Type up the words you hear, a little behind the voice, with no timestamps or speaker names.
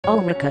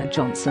Ulrika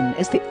Jonsson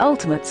is the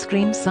ultimate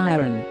scream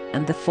siren,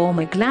 and the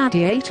former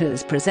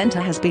Gladiators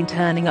presenter has been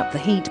turning up the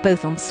heat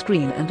both on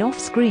screen and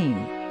off-screen.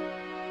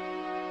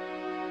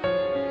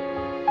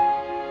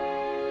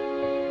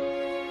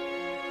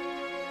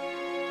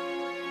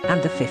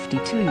 And the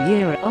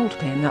 52-year-old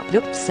pin-up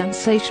looked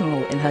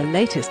sensational in her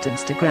latest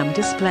Instagram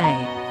display.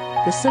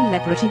 The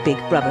celebrity Big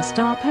Brother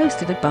star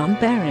posted a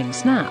bun-bearing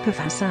snap of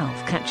herself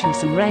catching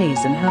some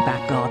rays in her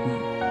back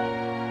garden.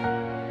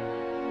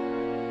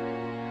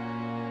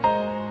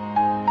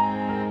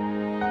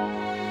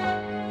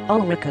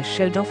 Ulrika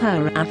showed off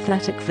her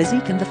athletic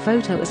physique in the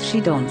photo as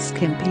she donned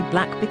skimpy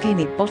black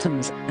bikini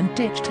bottoms and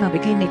ditched her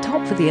bikini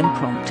top for the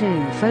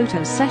impromptu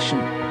photo session.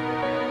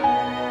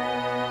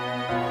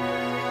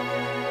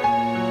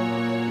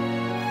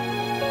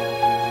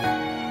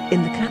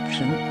 In the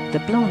caption, the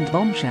blonde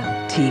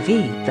bombshell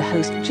TV, the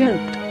host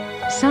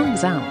joked,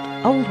 "Sun's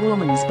out, old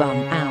woman's bum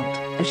out,"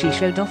 as she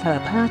showed off her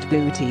pert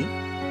booty.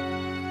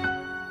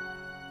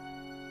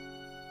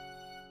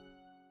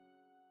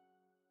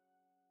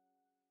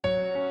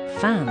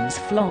 Fans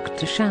flocked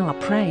to shower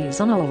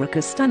praise on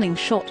Ulrika's stunning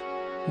shot.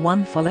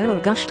 One follower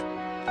gushed,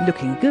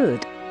 "Looking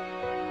good."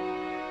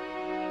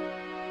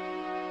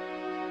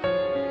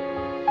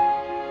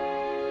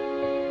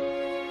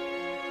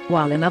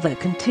 While another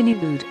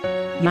continued,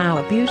 "You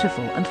are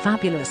beautiful and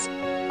fabulous."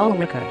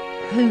 Ulrika,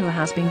 who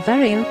has been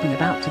very open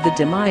about the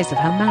demise of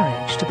her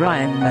marriage to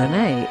Brian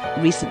Monet,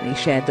 recently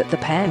shared that the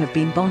pair have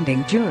been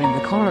bonding during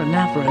the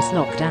coronavirus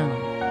lockdown.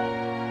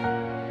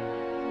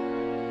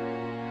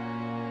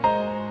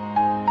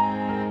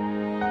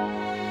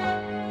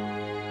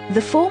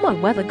 The former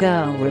weather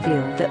girl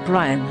revealed that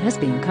Brian has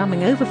been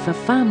coming over for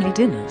family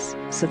dinners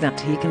so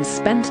that he can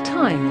spend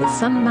time with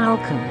son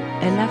Malcolm,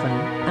 11,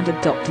 and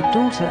adopted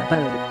daughter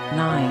Bo,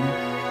 9.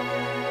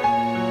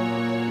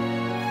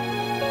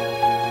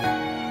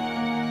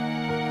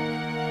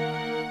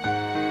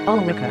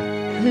 Ulrika,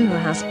 who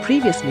has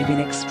previously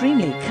been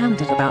extremely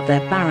candid about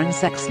their barren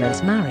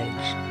sexless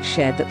marriage,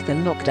 shared that the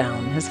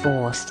lockdown has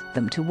forced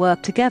them to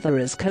work together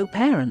as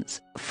co-parents,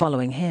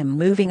 following him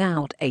moving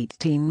out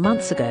 18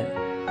 months ago.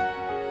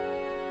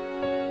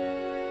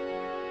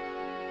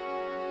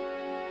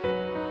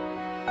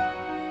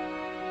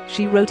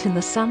 She wrote in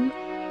The Sun,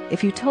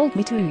 "If you told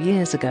me 2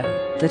 years ago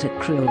that a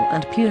cruel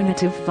and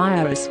punitive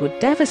virus would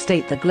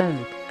devastate the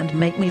globe and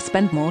make me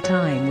spend more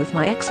time with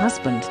my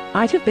ex-husband,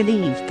 I'd have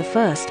believed the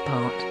first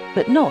part,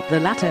 but not the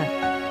latter."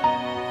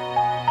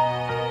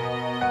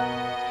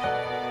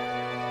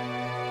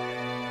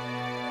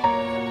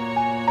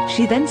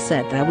 She then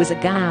said there was a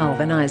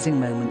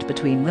galvanizing moment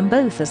between them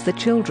both as the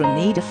children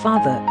need a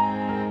father.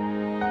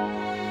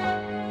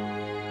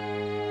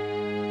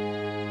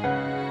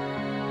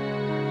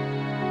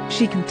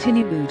 She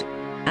continued,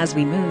 "As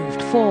we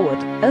moved forward,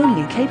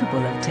 only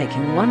capable of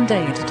taking one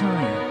day at a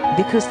time,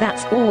 because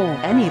that's all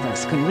any of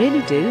us can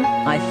really do,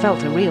 I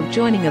felt a real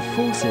joining of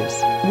forces.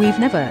 We've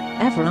never,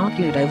 ever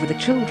argued over the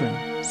children,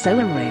 so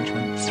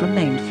arrangements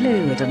remained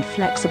fluid and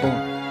flexible."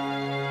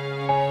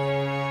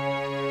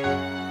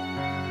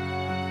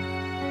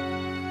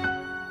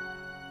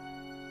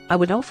 "I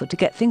would offer to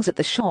get things at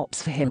the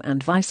shops for him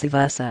and vice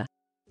versa.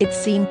 It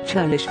seemed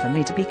churlish for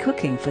me to be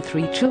cooking for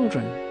 3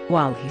 children,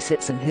 while he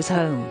sits in his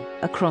home,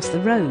 across the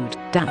road,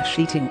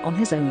 eating on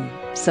his own,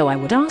 so I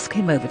would ask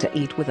him over to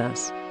eat with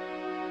us."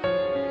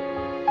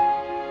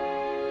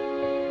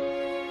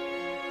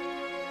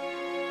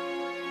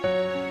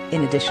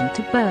 In addition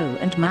to Bo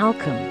and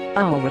Malcolm,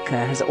 Ulrika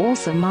has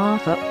also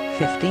Martha,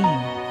 15,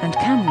 and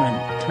Cameron,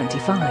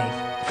 25,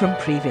 from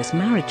previous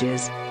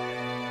marriages.